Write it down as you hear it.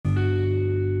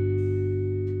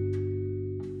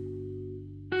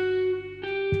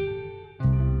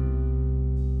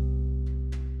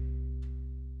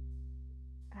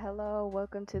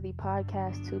welcome to the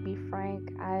podcast To Be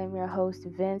Frank. I am your host,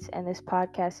 Vince, and this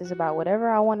podcast is about whatever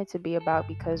I want it to be about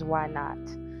because why not?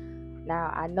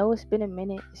 Now, I know it's been a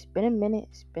minute, it's been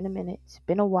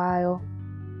a while.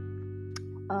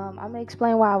 I'm going to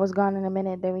explain why I was gone in a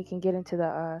minute, then we can get into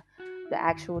the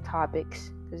actual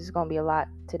topics because it's going to be a lot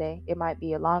today. It might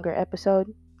be a longer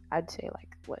episode. I'd say,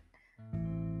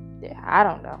 I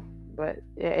don't know, but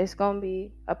it's going to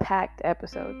be a packed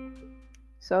episode.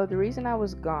 So the reason I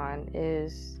was gone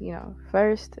is,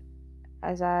 first,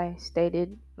 as I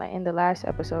stated in the last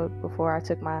episode before I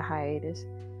took my hiatus,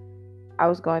 I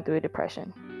was going through a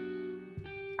depression.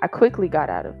 I quickly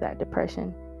got out of that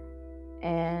depression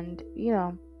and,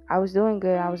 I was doing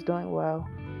good. I was doing well.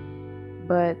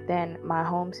 But then my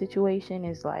home situation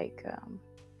is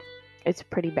it's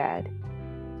pretty bad.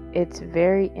 It's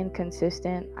very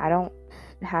inconsistent. I don't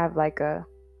have a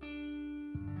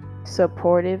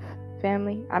supportive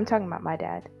family. I'm talking about my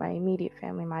dad, my immediate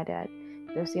family, my dad.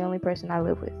 That's the only person I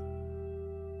live with.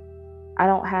 I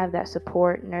don't have that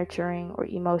support, nurturing, or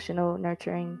emotional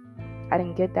nurturing. I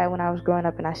didn't get that when I was growing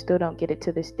up, and I still don't get it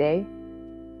to this day.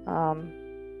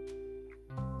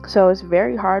 So it's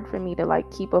very hard for me to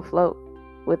keep afloat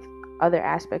with other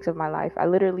aspects of my life. I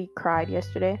literally cried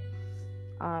yesterday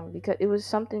because it was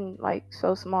something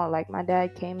so small. My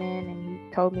dad came in and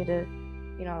he told me to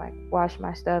wash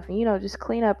my stuff and, just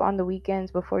clean up on the weekends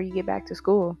before you get back to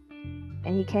school.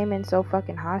 And he came in so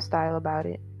fucking hostile about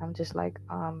it. I'm just I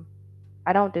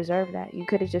don't deserve that. You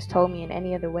could have just told me in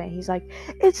any other way. He's like,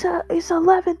 it's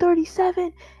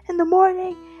 11:37 in the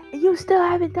morning and you still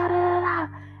haven't da da da da.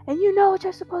 And you know what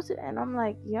you're supposed to. And I'm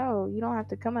like, yo, you don't have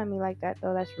to come at me like that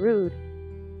though. That's rude.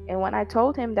 And when I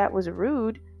told him that was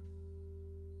rude,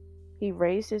 he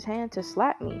raised his hand to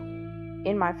slap me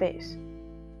in my face.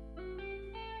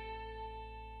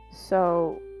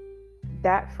 So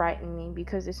that frightened me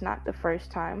because it's not the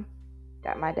first time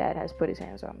that my dad has put his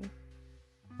hands on me.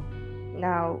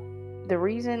 Now, the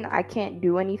reason I can't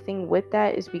do anything with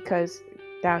that is because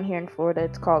down here in Florida,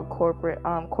 it's called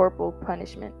corporal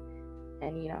punishment.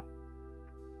 And, you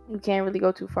can't really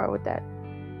go too far with that.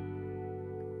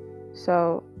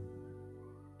 So,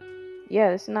 yeah,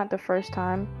 this is not the first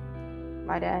time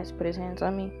my dad has put his hands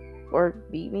on me or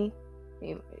beat me.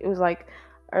 It was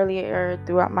earlier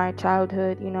throughout my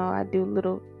childhood, I do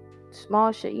little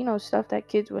small shit, stuff that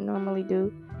kids would normally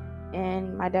do.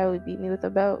 And my dad would beat me with a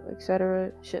belt,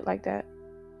 etc., shit like that.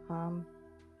 And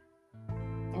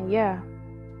yeah,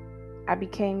 I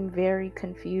became very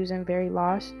confused and very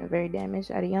lost and very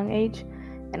damaged at a young age.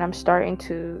 And I'm starting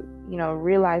to,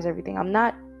 realize everything. I'm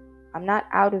not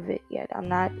out of it yet. I'm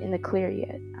not in the clear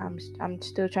yet. I'm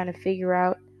still trying to figure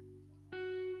out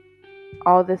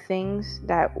all the things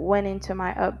that went into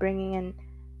my upbringing and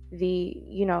the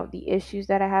issues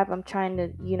that I have. I'm trying to,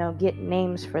 get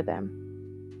names for them.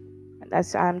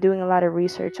 I'm doing a lot of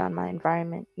research on my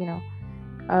environment,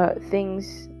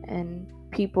 things and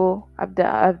people I've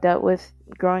dealt with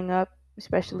growing up,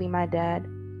 especially my dad.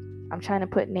 I'm trying to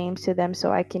put names to them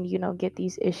so I can, get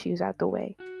these issues out the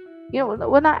way.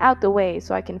 Well, not out the way,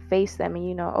 so I can face them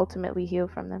and, ultimately heal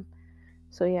from them.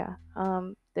 So yeah,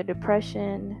 the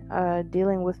depression,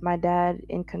 dealing with my dad,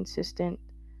 inconsistent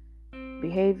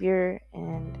behavior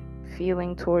and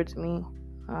feeling towards me,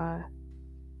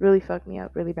 really fucked me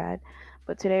up really bad.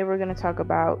 But today we're going to talk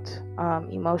about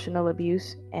emotional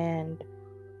abuse, and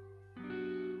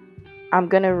I'm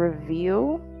going to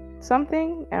reveal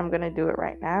something, and I'm going to do it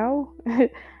right now.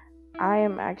 I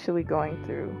am actually going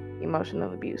through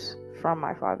emotional abuse from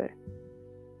my father.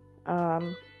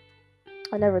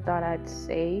 I never thought I'd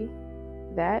say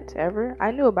that ever.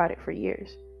 I knew about it for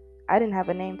years. I didn't have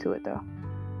a name to it though.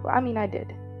 Well, I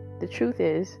did. The truth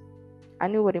is, I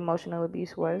knew what emotional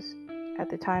abuse was. At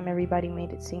the time, everybody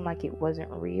made it seem like it wasn't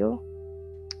real.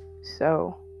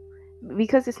 So,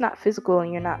 because it's not physical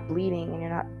and you're not bleeding and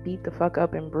you're not beat the fuck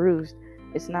up and bruised,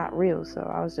 it's not real. So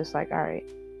I was just like, all right,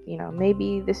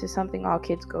 maybe this is something all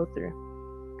kids go through.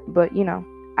 But,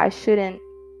 I shouldn't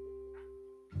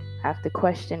have to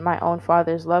question my own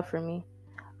father's love for me.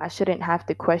 I shouldn't have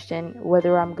to question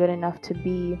whether I'm good enough to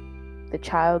be the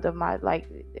child of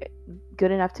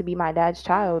good enough to be my dad's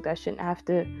child. I shouldn't have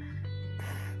to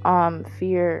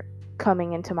fear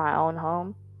coming into my own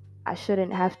home. I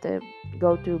shouldn't have to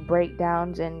go through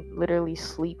breakdowns and literally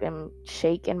sleep and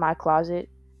shake in my closet.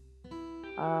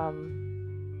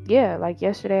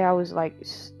 Yesterday I was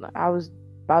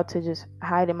about to just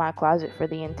hide in my closet for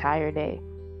the entire day.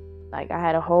 I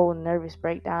had a whole nervous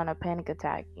breakdown, a panic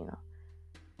attack,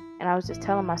 And I was just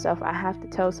telling myself, I have to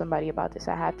tell somebody about this.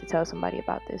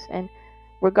 And,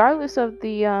 regardless of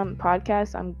the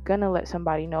podcast, I'm gonna let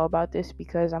somebody know about this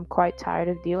because I'm quite tired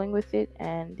of dealing with it,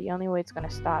 and the only way it's gonna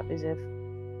stop is if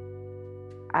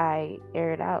I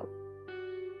air it out.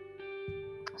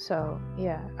 So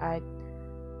yeah,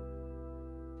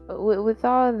 with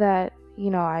all that,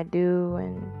 I do,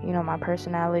 and my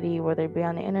personality, whether it be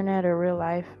on the internet or real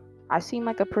life, I seem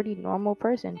like a pretty normal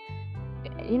person,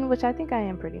 which I think I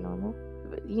am pretty normal.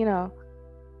 But,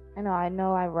 I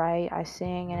know I write, I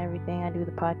sing, and everything. I do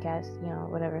the podcast,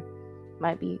 whatever.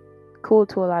 Might be cool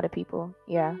to a lot of people.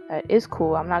 Yeah, it is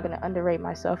cool. I'm not gonna underrate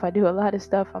myself. I do a lot of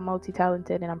stuff. I'm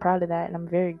multi-talented, and I'm proud of that, and I'm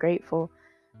very grateful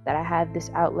that I have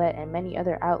this outlet and many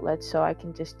other outlets, so I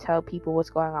can just tell people what's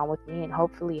going on with me and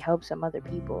hopefully help some other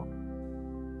people,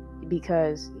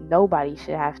 because nobody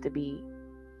should have to be,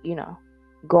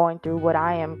 going through what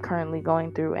I am currently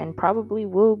going through, and probably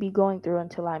will be going through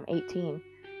until I'm 18.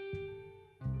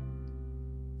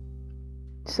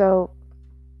 So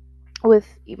with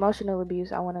emotional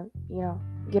abuse, I want to,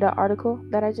 get an article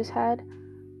that I just had.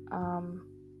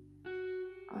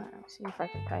 Let's see if I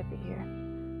can type it here.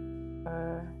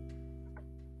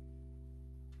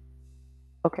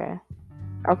 Okay.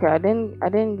 I didn't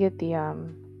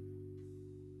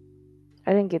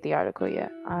get the article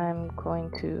yet. I'm going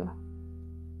to.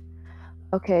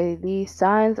 Okay, the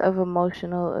signs of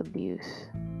emotional abuse.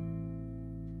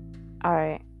 All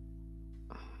right.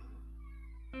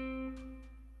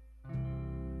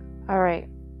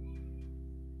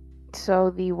 So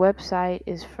the website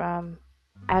is from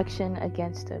Action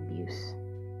Against Abuse.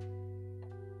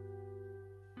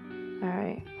 All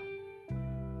right.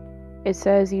 It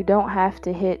says you don't have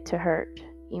to hit to hurt.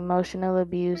 Emotional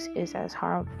abuse is as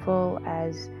harmful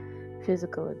as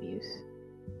physical abuse.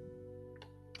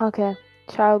 Okay,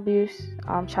 child abuse,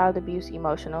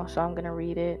 emotional. So I'm gonna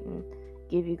read it and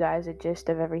give you guys a gist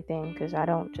of everything, because I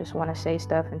don't just want to say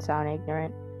stuff and sound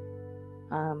ignorant.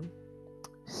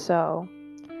 So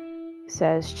it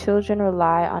says children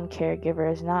rely on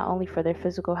caregivers not only for their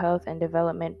physical health and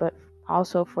development, but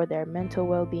also for their mental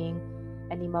well-being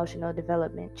and emotional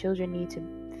development. Children need to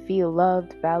feel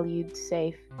loved, valued,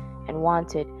 safe, and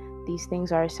wanted. These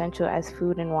things are essential as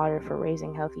food and water for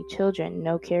raising healthy children.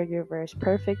 No caregiver is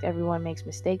perfect. Everyone makes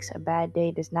mistakes. A bad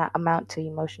day does not amount to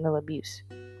emotional abuse.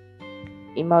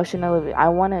 I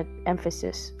want to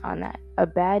emphasis on that. A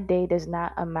bad day does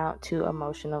not amount to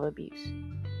emotional abuse.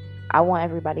 I want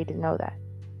everybody to know that,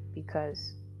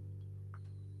 because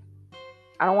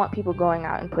I don't want people going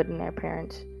out and putting their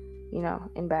parents,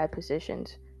 in bad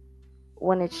positions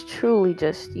when it's truly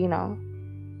just,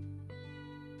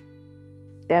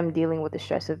 them dealing with the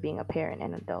stress of being a parent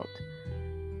and adult.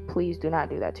 Please do not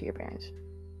do that to your parents.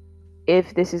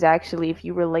 If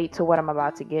you relate to what I'm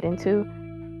about to get into,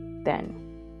 then,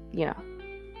 you're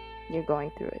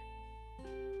going through it.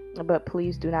 But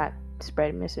please do not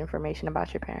spread misinformation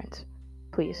about your parents.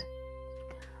 Please.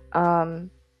 All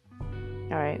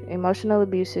right. Emotional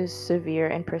abuse is severe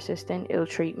and persistent ill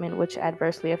treatment which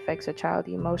adversely affects a child's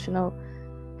emotional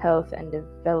health and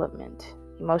development.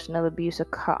 Emotional abuse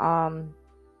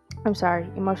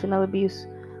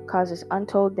causes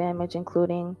untold damage,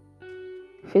 including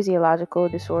physiological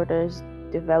disorders,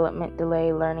 development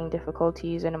delay, learning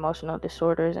difficulties, and emotional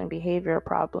disorders and behavioral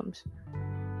problems,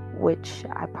 which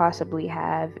I possibly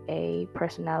have a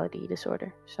personality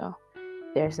disorder. So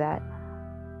there's that.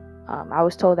 I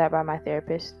was told that by my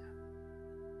therapist.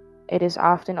 It is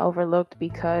often overlooked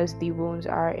because the wounds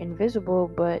are invisible,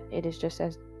 but it is just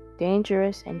as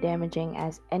dangerous and damaging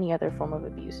as any other form of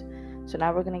abuse. So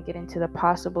now we're going to get into the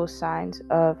possible signs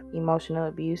of emotional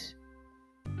abuse.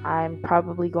 I'm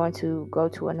probably going to go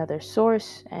to another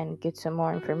source and get some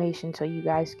more information so you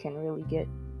guys can really get,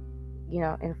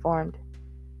 informed.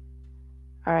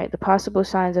 All right, the possible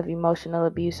signs of emotional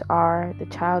abuse are: the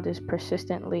child is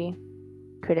persistently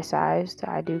criticized.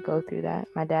 I do go through that.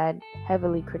 My dad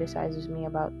heavily criticizes me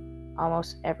about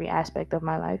almost every aspect of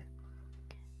my life.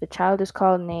 The child is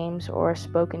called names or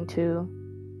spoken to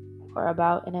or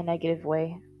about in a negative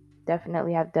way.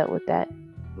 Definitely have dealt with that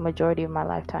majority of my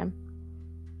lifetime.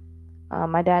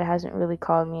 My dad hasn't really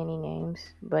called me any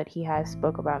names, but he has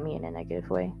spoke about me in a negative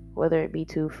way, whether it be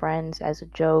to friends as a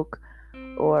joke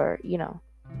or,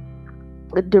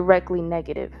 directly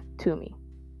negative to me.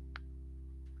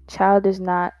 Child is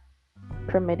not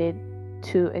permitted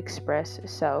to express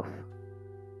self.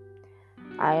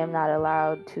 I am not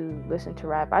allowed to listen to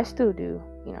rap. I still do,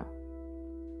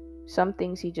 Some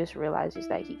things he just realizes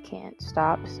that he can't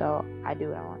stop, so I do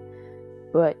what I want.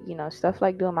 But, stuff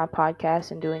like doing my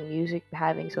podcast and doing music,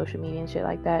 having social media and shit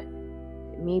like that,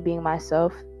 me being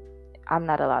myself, I'm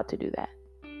not allowed to do that.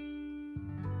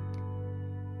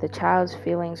 The child's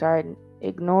feelings are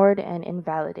ignored and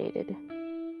invalidated.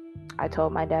 I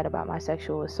told my dad about my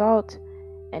sexual assault,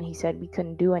 and he said we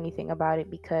couldn't do anything about it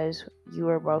because you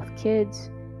were both kids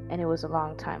and it was a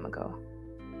long time ago.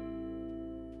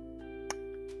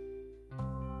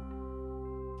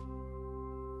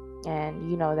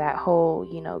 And that whole,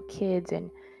 kids, and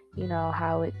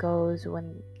how it goes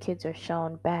when kids are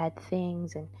shown bad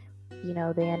things and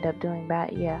they end up doing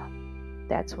bad. Yeah,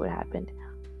 that's what happened.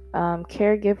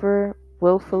 Caregiver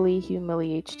willfully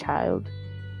humiliates child.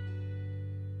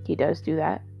 He does do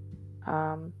that.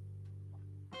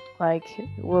 Like,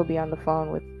 we'll be on the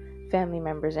phone with family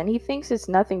members and he thinks it's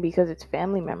nothing because it's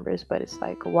family members, but it's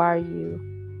like, why are you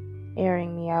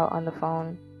airing me out on the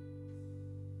phone,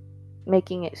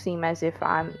 making it seem as if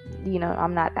I'm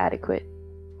not adequate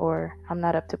or I'm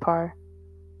not up to par.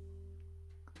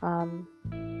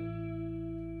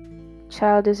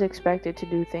 Child is expected to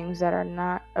do things that are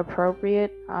not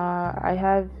appropriate. I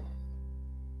have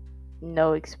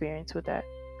no experience with that.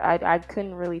 I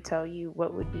couldn't really tell you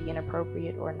what would be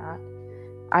inappropriate or not.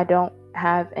 I don't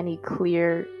have any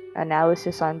clear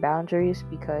analysis on boundaries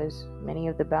because many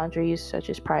of the boundaries, such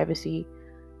as privacy,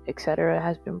 etc.,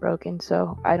 has been broken,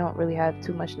 so I don't really have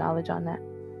too much knowledge on that.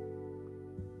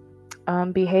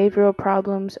 Behavioral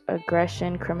problems,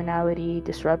 aggression, criminality,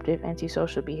 disruptive,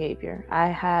 antisocial behavior. I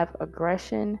have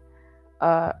aggression.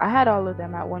 I had all of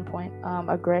them at one point.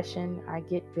 Aggression, I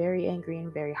get very angry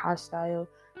and very hostile.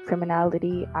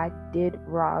 Criminality, I did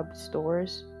rob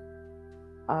stores.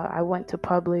 I went to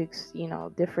Publix,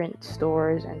 different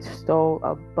stores, and stole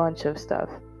a bunch of stuff.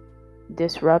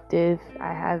 Disruptive,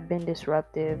 I have been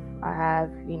disruptive. I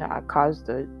have, I caused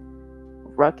a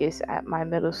ruckus at my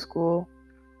middle school.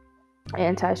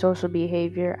 Antisocial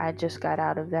behavior, I just got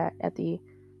out of that at the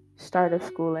start of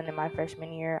school, and in my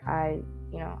freshman year, I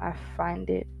find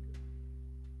it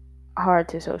hard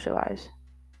to socialize.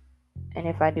 And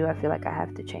if I do, I feel like I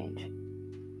have to change.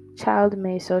 Child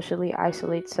may socially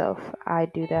isolate self. I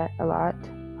do that a lot.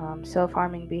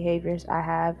 Self-harming behaviors, I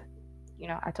have,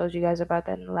 I told you guys about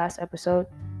that in the last episode.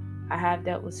 I have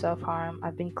dealt with self-harm.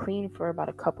 I've been clean for about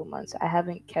a couple months. I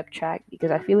haven't kept track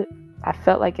because I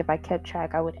felt like if I kept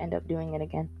track, I would end up doing it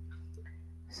again.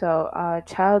 So,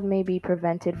 child may be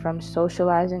prevented from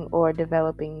socializing or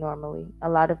developing normally. A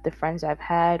lot of the friends I've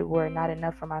had were not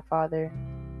enough for my father,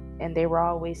 and they were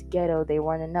always ghetto. They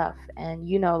weren't enough. And,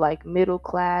 like middle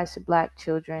class black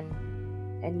children,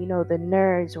 and, the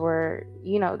nerds were,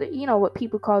 what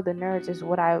people call the nerds is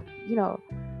what I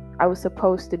was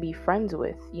supposed to be friends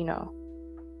with,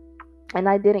 and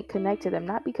I didn't connect to them,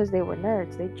 not because they were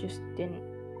nerds, they just didn't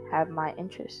have my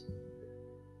interest.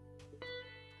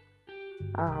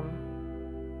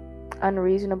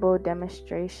 Unreasonable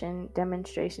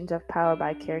demonstrations of power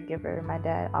by caregiver. My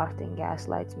dad often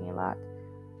gaslights me a lot.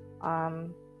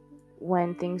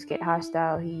 When things get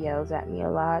hostile, he yells at me a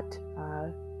lot.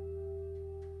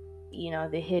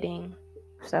 The hitting,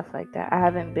 stuff like that.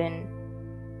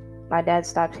 My dad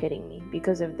stopped hitting me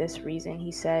because of this reason.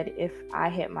 He said if I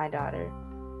hit my daughter,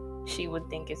 she would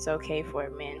think it's okay for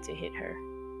a man to hit her.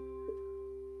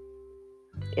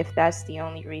 If that's the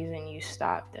only reason you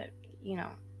stop, that,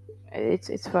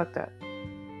 it's fucked up.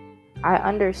 I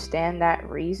understand that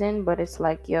reason, but it's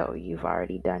like, yo, you've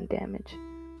already done damage.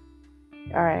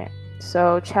 Alright,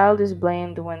 so child is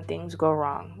blamed when things go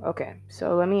wrong. Okay,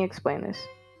 so let me explain this.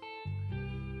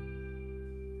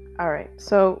 Alright,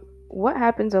 so what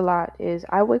happens a lot is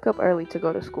I wake up early to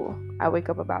go to school. I wake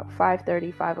up about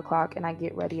 5:30, 5 o'clock, and I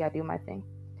get ready, I do my thing.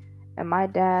 And my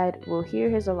dad will hear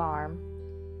his alarm,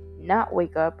 not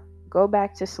wake up, go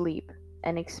back to sleep,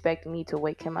 and expect me to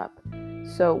wake him up.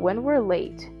 So when we're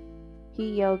late,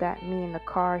 he yelled at me in the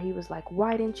car. He was like,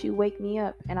 "Why didn't you wake me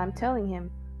up?" And I'm telling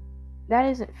him, that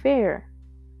isn't fair.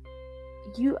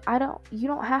 You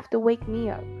don't have to wake me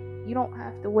up. You don't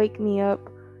have to wake me up.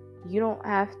 You don't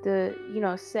have to,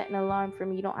 set an alarm for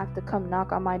me. You don't have to come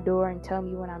knock on my door and tell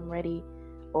me when I'm ready,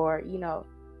 or,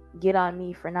 get on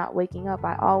me for not waking up.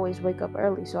 I always wake up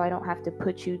early, so I don't have to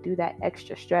put you through that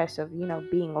extra stress of,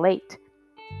 being late.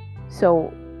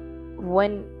 So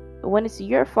when it's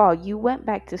your fault, you went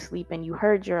back to sleep and you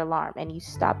heard your alarm and you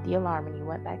stopped the alarm and you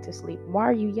went back to sleep. Why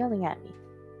are you yelling at me?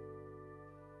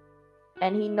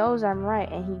 And he knows I'm right,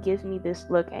 and he gives me this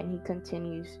look, and he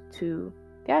continues to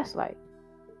gaslight.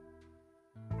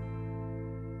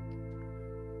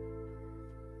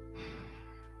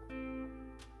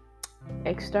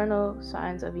 External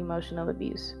signs of emotional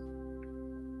abuse.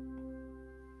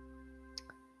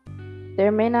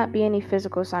 There may not be any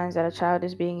physical signs that a child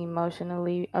is being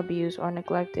emotionally abused or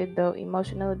neglected, though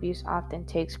emotional abuse often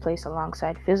takes place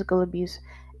alongside physical abuse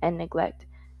and neglect.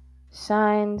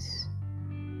 Signs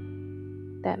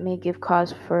that may give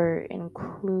cause for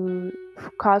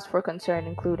concern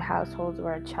include households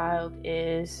where a child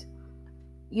is,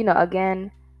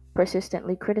 again,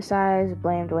 persistently criticized,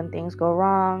 blamed when things go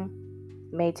wrong,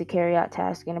 made to carry out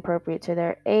tasks inappropriate to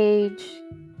their age,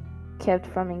 kept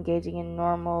from engaging in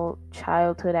normal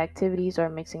childhood activities or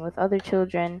mixing with other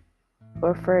children,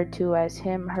 referred to as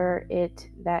him, her, it,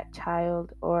 that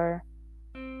child, or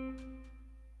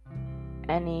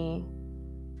any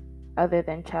other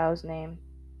than child's name,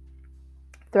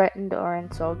 threatened or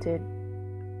insulted,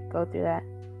 go through that.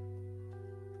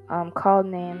 Called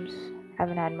names,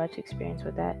 haven't had much experience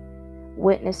with that.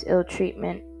 Witness ill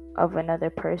treatment of another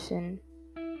person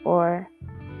or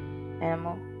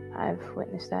animal, I've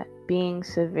witnessed that. Being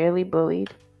severely bullied.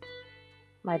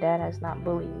 My dad has not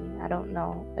bullied me. I don't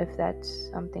know if that's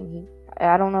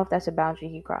a boundary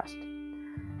he crossed.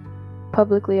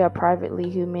 Publicly or privately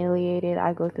humiliated,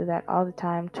 I go through that all the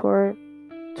time.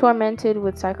 Tormented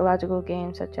with psychological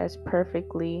games such as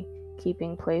perfectly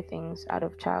keeping playthings out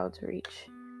of child's reach.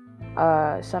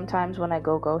 Sometimes when I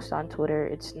go ghost on Twitter,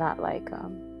 it's not like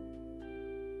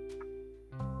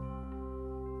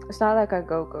I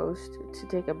go ghost to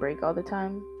take a break all the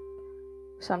time.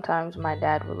 Sometimes my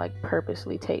dad would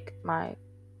purposely take my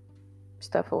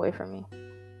stuff away from me,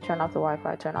 turn off the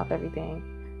Wi-Fi, turn off everything,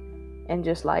 and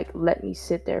just let me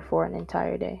sit there for an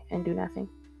entire day and do nothing.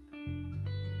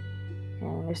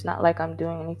 And it's not like I'm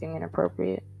doing anything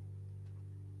inappropriate.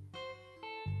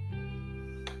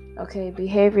 Okay,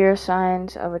 behavior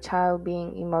signs of a child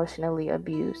being emotionally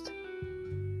abused.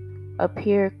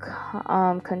 Appear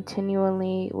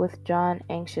continually withdrawn,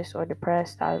 anxious, or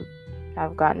depressed.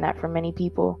 I've gotten that from many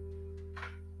people.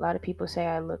 A lot of people say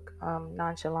I look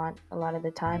nonchalant a lot of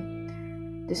the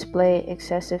time. Display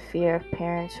excessive fear of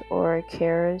parents or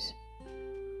carers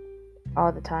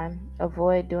all the time.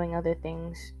 Avoid doing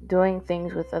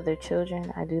things with other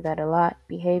children. I do that a lot.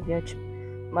 Behavior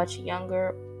much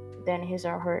younger than his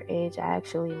or her age. I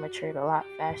actually matured a lot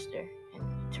faster, and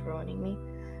it's ruining me.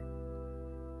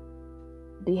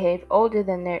 Behave older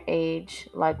than their age,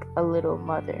 like a little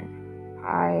mother.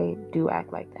 I do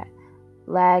act like that.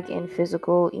 Lag in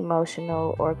physical,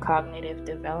 emotional, or cognitive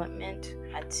development.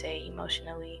 I'd say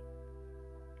emotionally,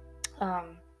 I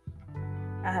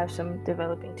have some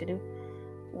developing to do.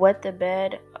 Wet the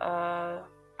bed. I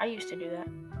used to do that.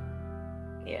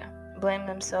 Yeah. Blame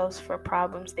themselves for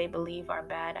problems they believe are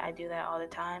bad. I do that all the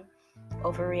time.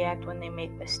 Overreact when they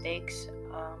make mistakes.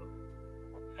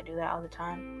 I do that all the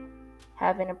time.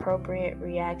 Have an appropriate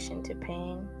reaction to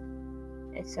pain,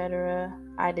 etc.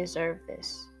 I deserve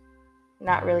this.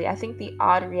 Not really. I think the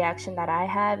odd reaction that I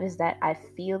have is that I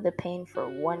feel the pain for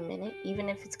 1 minute, even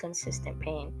if it's consistent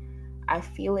pain. I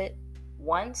feel it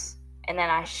once, and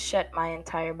then I shut my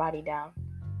entire body down.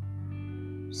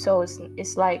 So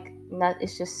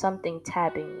it's just something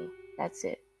tapping me. That's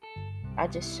it. I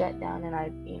just shut down and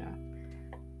I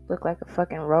look like a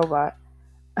fucking robot.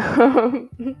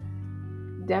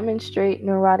 Demonstrate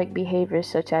neurotic behaviors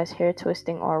such as hair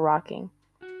twisting or rocking.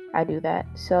 I do that.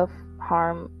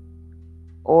 Self-harm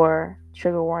or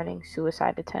trigger warning,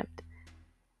 suicide attempt.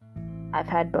 I've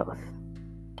had both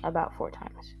about 4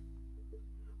 times.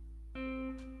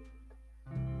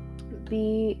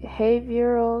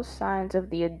 Behavioral signs of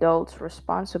the adults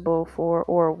responsible for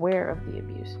or aware of the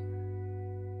abuse.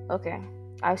 Okay.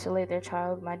 Isolate their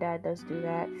child. My dad does do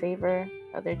that. Favor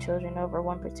other children over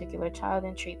one particular child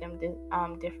and treat them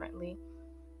differently.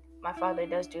 My father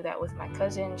does do that with my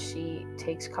cousin. She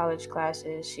takes college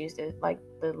classes. She's the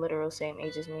literal same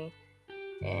age as me.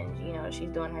 And, she's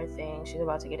doing her thing. She's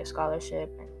about to get a scholarship.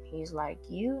 And he's like,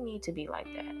 you need to be like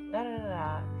that. Da, da, da,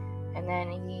 da. And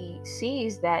then he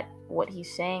sees that what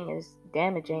he's saying is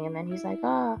damaging. And then he's like,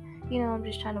 I'm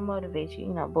just trying to motivate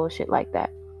you. Bullshit like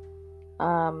that.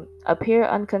 Appear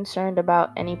unconcerned about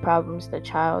any problems the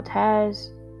child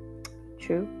has.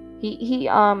 True. He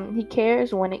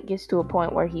cares when it gets to a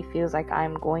point where he feels like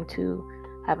I'm going to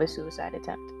have a suicide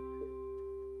attempt.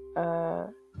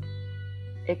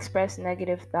 Express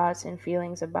negative thoughts and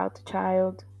feelings about the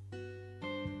child.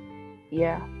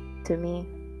 Yeah, to me.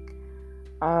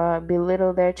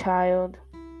 Belittle their child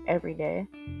every day.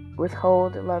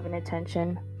 Withhold love and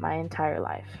attention my entire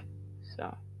life.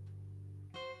 So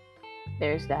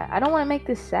there's that. I don't want to make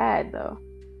this sad though.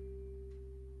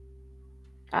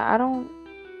 I don't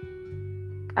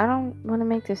want to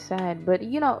make this sad, but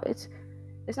it's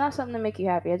not something to make you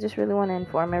happy. I just really want to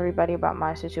inform everybody about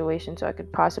my situation so I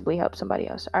could possibly help somebody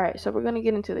else. All right, so we're gonna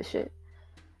get into this shit.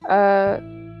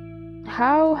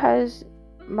 How has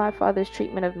my father's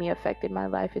treatment of me affected my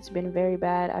life? It's been very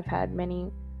bad. I've had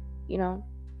many,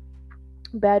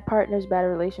 bad partners, bad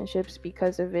relationships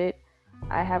because of it.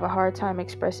 I have a hard time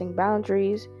expressing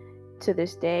boundaries to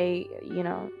this day.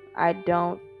 I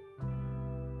don't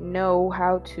know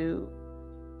how to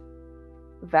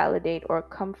validate or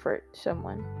comfort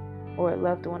someone or a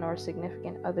loved one or a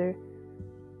significant other.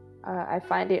 I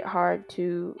find it hard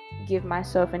to give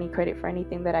myself any credit for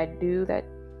anything that I do that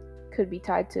could be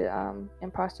tied to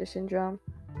imposter syndrome.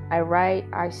 I write,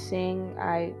 I sing,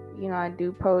 I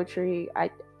do poetry.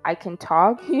 I can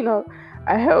talk.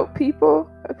 I help people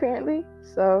apparently.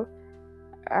 So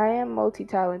I am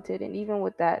multi-talented, and even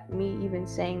with that, me even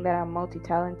saying that I'm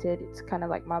multi-talented, it's kind of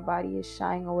like my body is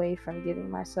shying away from giving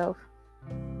myself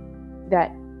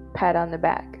that pat on the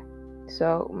back.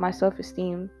 So my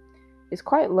self-esteem is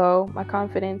quite low. My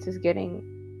confidence is getting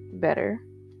better,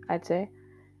 I'd say.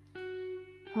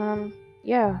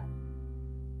 Yeah.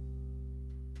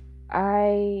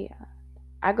 I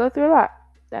go through a lot.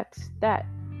 That's that.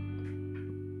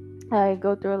 I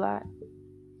go through a lot.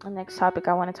 The next topic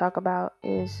I want to talk about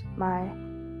is my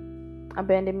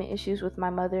abandonment issues with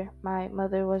my mother. My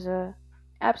mother was a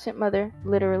absent mother,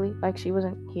 literally, like she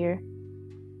wasn't here.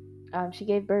 She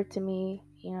gave birth to me.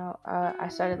 I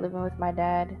started living with my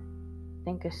dad. I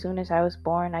think as soon as I was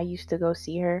born, I used to go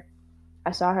see her.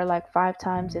 I saw her like 5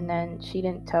 times, and then she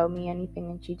didn't tell me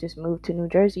anything, and she just moved to New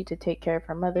Jersey to take care of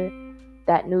her mother.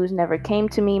 That news never came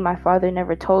to me. My father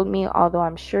never told me, although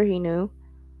I'm sure he knew.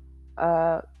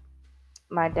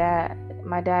 My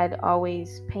dad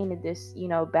always painted this,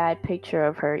 bad picture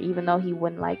of her, even though he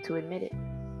wouldn't like to admit it.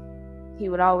 He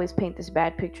would always paint this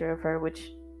bad picture of her,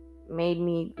 which made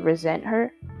me resent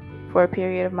her for a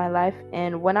period of my life.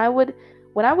 And when I would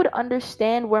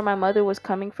understand where my mother was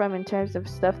coming from in terms of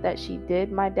stuff that she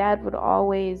did, my dad would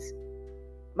always,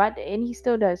 and he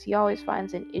still does, he always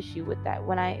finds an issue with that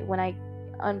when I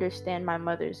understand my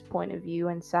mother's point of view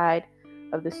and side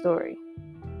of the story.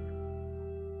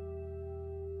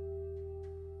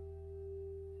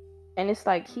 And it's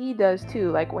like he does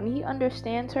too. Like when he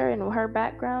understands her and her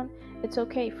background, it's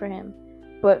okay for him.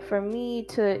 But for me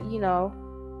to,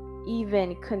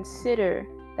 even consider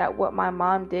that what my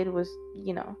mom did was,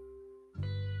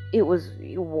 it was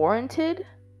warranted,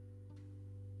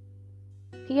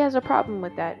 he has a problem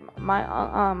with that. My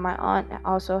aunt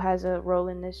also has a role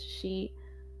in this. She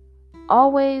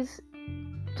always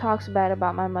talks bad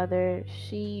about my mother.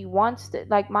 She wants to,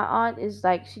 like, my aunt is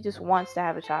like, she just wants to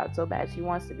have a child so bad. She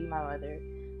wants to be my mother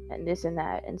and this and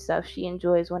that and stuff. She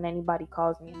enjoys when anybody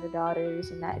calls me her daughters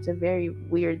and that. It's a very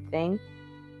weird thing.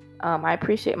 I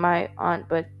appreciate my aunt,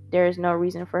 but there is no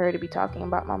reason for her to be talking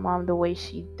about my mom the way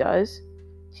she does.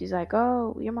 She's like,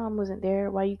 oh, your mom wasn't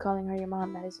there. Why are you calling her your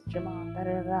mom? That isn't your mom. Da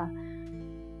da da.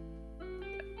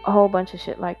 A whole bunch of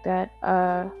shit like that.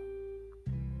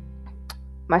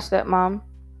 My stepmom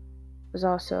was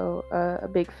also a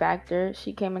big factor.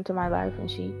 She came into my life and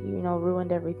she,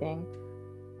 ruined everything.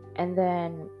 And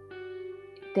then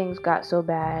things got so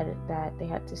bad that they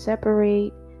had to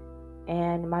separate.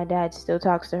 And my dad still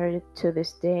talks to her to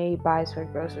this day, buys her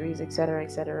groceries, etc.,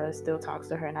 etc., still talks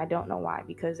to her. And I don't know why,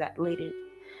 because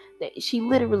she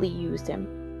literally used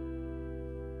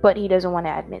him. But he doesn't want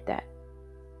to admit that.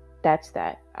 That's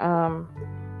that. A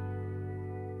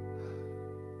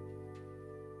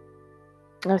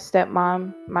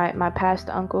stepmom, my past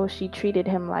uncle, she treated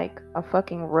him like a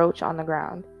fucking roach on the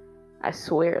ground. I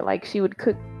swear. Like, she would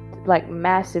cook like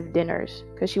massive dinners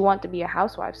because she wanted to be a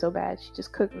housewife so bad. She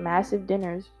just cooked massive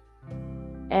dinners,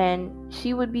 and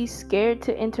she would be scared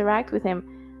to interact with him.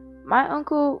 My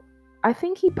uncle, I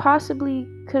think he possibly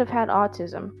could have had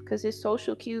autism because his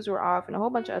social cues were off and a whole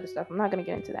bunch of other stuff. I'm not going to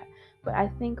get into that, but I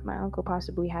think my uncle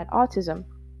possibly had autism,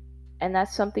 and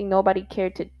that's something nobody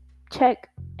cared to check.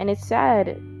 And it's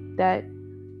sad that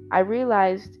I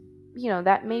realized,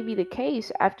 that may be the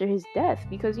case after his death,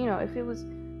 because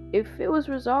if it was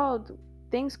resolved,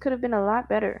 things could have been a lot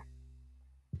better.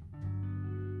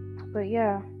 But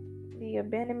yeah, the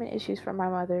abandonment issues from my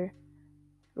mother,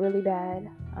 really bad.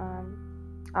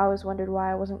 I always wondered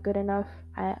why I wasn't good enough.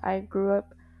 I grew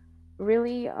up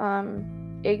really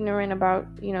ignorant about,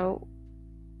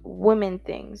 women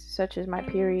things, such as my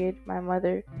period. My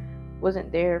mother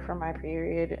wasn't there for my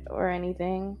period or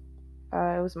anything.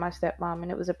 It was my stepmom,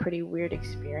 and it was a pretty weird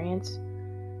experience.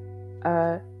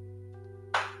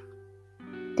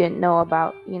 Didn't know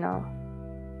about,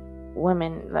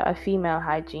 women, female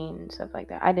hygiene and stuff like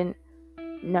that. I didn't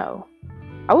know.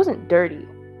 I wasn't dirty,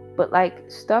 but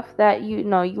like stuff that you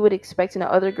would expect to know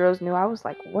other girls knew. I was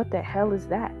like, what the hell is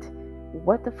that?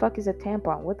 What the fuck is a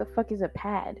tampon? What the fuck is a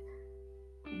pad?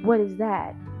 What is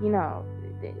that?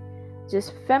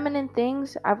 Just feminine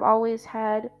things I've always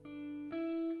had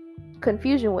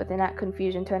confusion with, and that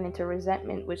confusion turned into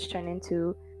resentment, which turned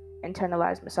into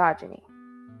internalized misogyny.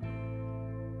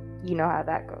 You know how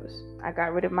that goes. I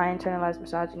got rid of my internalized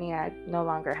misogyny. I no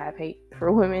longer have hate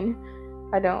for women.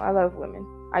 I don't. I love women.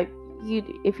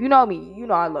 If you know me, you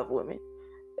know I love women.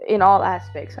 In all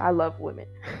aspects, I love women.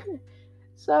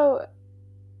 So,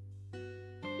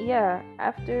 yeah,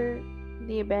 after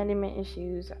the abandonment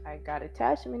issues, I got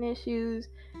attachment issues,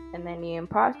 and then the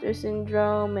imposter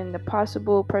syndrome, and the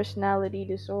possible personality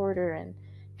disorder, and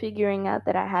figuring out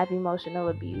that I have emotional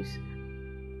abuse.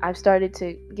 I've started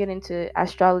to get into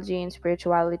astrology and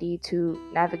spirituality to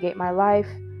navigate my life.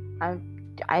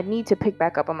 I need to pick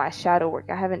back up on my shadow work.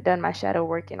 I haven't done my shadow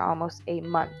work in almost a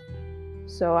month.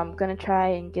 So I'm going to try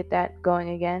and get that going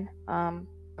again.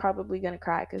 Probably going to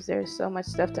cry because there's so much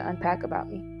stuff to unpack about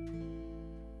me.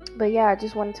 But yeah, I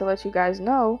just wanted to let you guys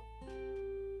know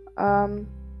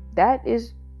that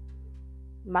is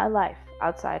my life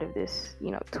outside of this,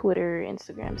 Twitter,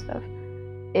 Instagram stuff.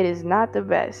 It is not the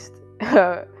best.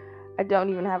 I don't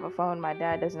even have a phone. My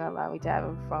dad doesn't allow me to have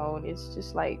a phone. It's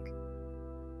just like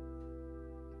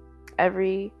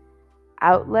every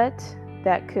outlet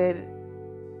that could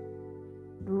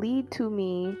lead to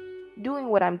me doing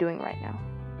what I'm doing right now.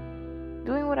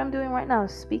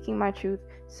 Speaking my truth,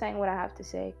 saying what I have to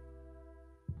say,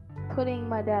 putting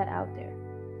my dad out there,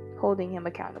 holding him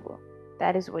accountable.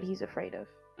 That is what he's afraid of.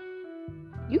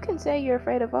 You can say you're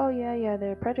afraid of, oh yeah,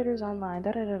 there are predators online,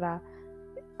 da da da da.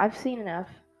 I've seen enough.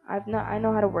 I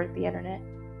know how to work the internet.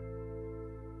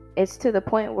 It's to the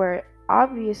point where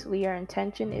obviously your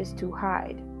intention is to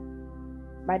hide.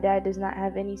 My dad does not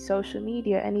have any social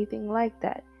media, anything like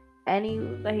that.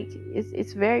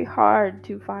 It's very hard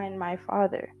to find my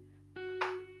father.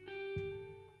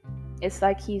 It's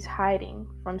like he's hiding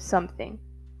from something.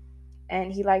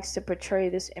 And he likes to portray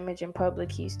this image in public.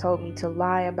 He's told me to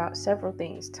lie about several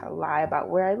things. To lie about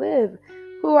where I live,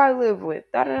 who I live with,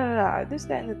 da da da da, this,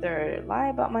 that, and the third. Lie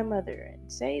about my mother and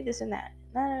say this and that,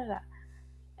 da da da.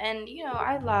 And,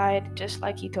 I lied just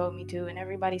like he told me to, and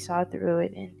everybody saw through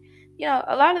it. And,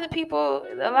 a lot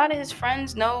of his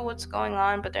friends know what's going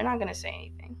on, but they're not going to say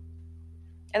anything.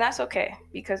 And that's okay,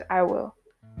 because I will.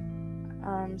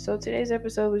 So today's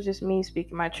episode was just me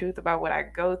speaking my truth about what I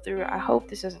go through. I hope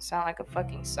this doesn't sound like a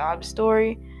fucking sob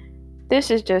story.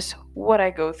 This is just what I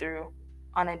go through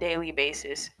on a daily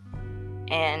basis.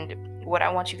 And what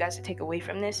I want you guys to take away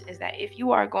from this is that if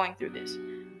you are going through this,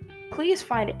 please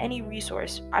find any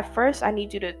resource. At first, I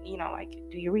need you to,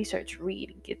 do your research,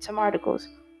 read, get some articles,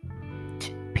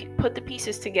 put the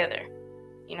pieces together.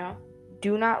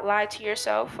 Do not lie to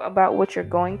yourself about what you're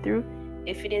going through.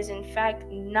 If it is in fact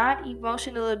not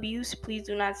emotional abuse, please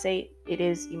do not say it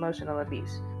is emotional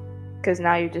abuse, because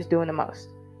now you're just doing the most.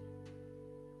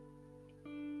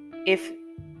 If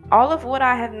all of what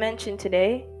I have mentioned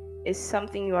today is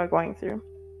something you are going through,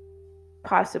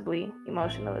 possibly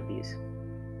emotional abuse,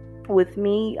 with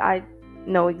me, I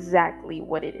know exactly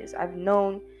what it is. I've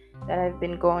known that I've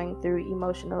been going through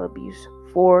emotional abuse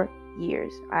for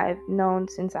years. I've known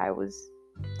since I was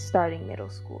starting middle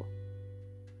school.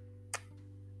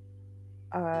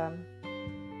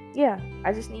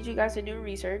 I just need you guys to do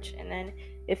research, and then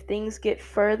if things get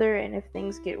further and if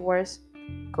things get worse,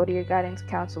 go to your guidance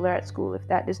counselor at school. If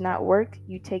that does not work,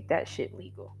 you take that shit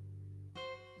legal.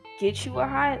 Get you a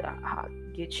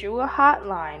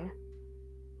hotline.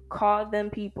 Call them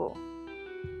people.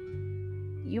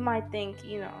 You might think,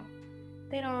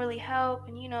 they don't really help,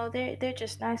 and they're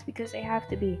just nice because they have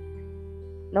to be.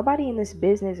 Nobody in this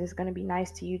business is going to be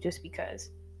nice to you just because.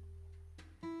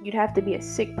 You'd have to be a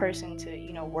sick person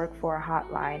to, work for a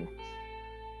hotline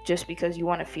just because you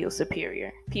want to feel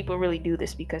superior. People really do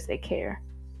this because they care.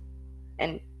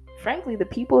 And frankly, the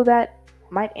people that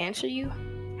might answer you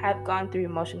have gone through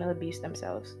emotional abuse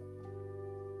themselves.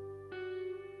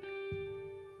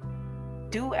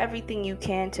 Do everything you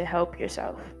can to help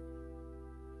yourself.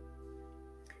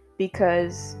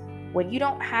 Because when you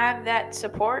don't have that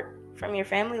support from your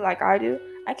family like I do,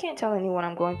 I can't tell anyone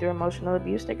I'm going through emotional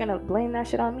abuse. They're going to blame that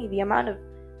shit on me. The amount of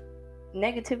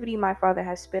negativity my father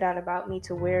has spit out about me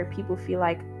to where people feel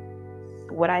like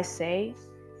what I say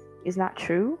is not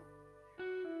true.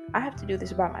 I have to do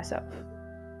this by myself.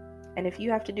 And if you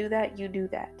have to do that, you do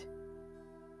that.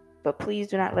 But please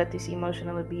do not let this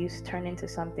emotional abuse turn into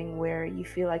something where you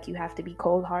feel like you have to be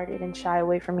cold-hearted and shy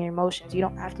away from your emotions. You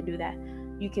don't have to do that.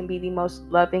 You can be the most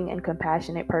loving and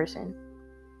compassionate person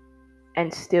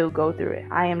and still go through it.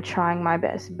 I am trying my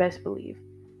best believe.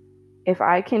 If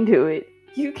I can do it,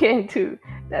 you can too.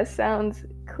 That sounds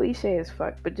cliche as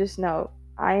fuck, but just know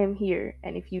I am here.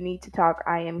 And if you need to talk,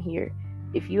 I am here.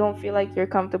 If you don't feel like you're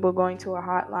comfortable going to a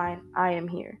hotline, I am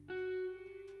here.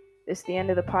 This is the end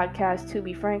of the podcast. To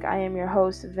be frank, I am your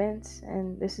host, Vince,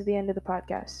 and this is the end of the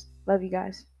podcast. Love you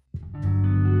guys.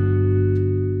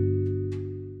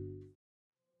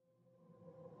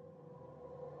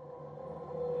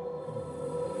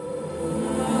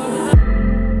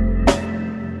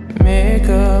 Make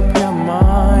up your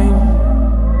mind.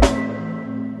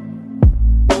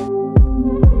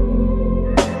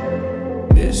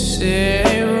 This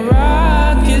ain't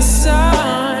rocket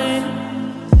science.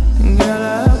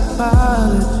 Gotta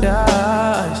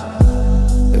apologize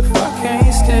if I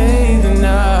can't stay the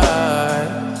night.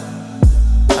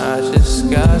 I just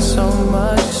got so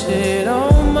much shit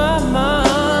on my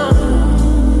mind.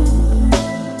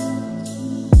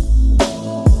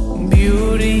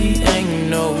 Beauty ain't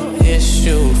no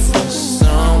issue for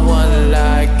someone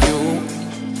like you.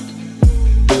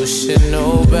 You should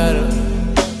know better,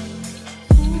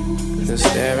 'cause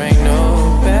there ain't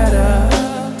no better.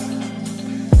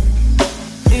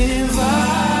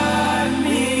 Invite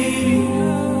me,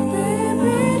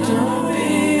 don't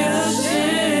be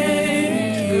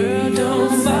ashamed. Girl,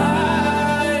 don't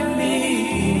fight me.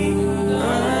 I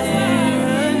ain't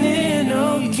running no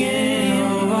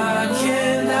game. Why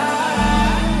can't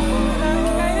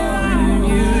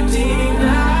you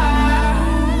deny?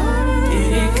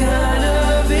 It kind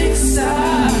of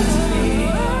excites me.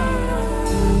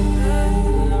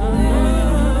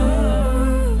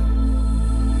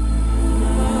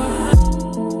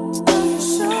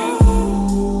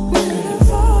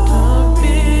 Don't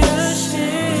be ashamed. Don't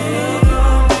be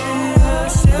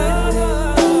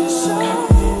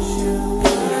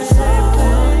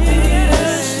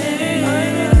ashamed.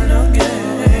 Ain't no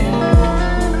game.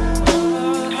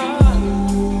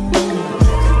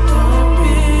 Don't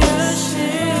be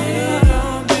ashamed.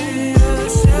 Don't be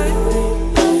ashamed.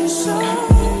 Don't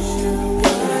be ashamed.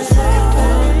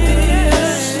 Don't be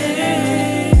ashamed.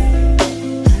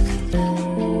 Don't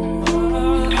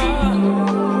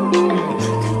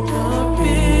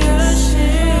be ashamed.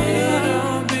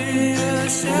 Don't be ashamed. Don't be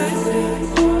ashamed.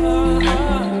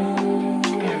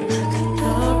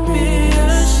 Don't be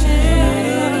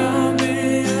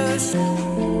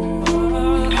ashamed.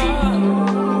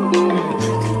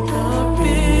 Don't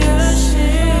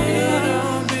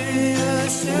be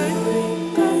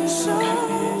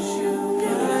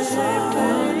ashamed.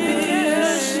 Don't be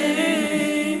ashamed.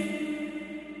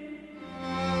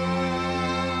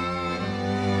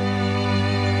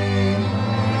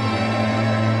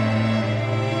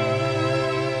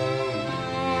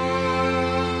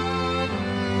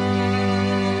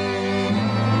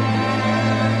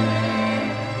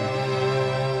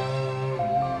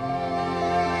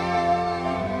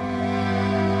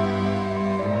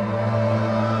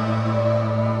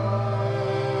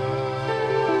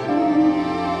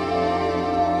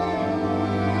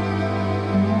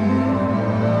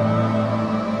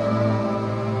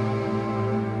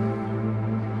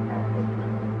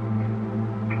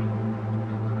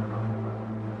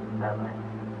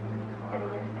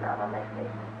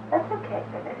 That's okay.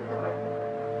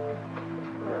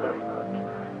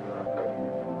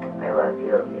 I love you.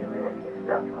 You really get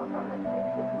stuff on my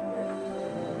face.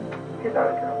 Here's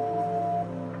our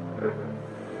girl.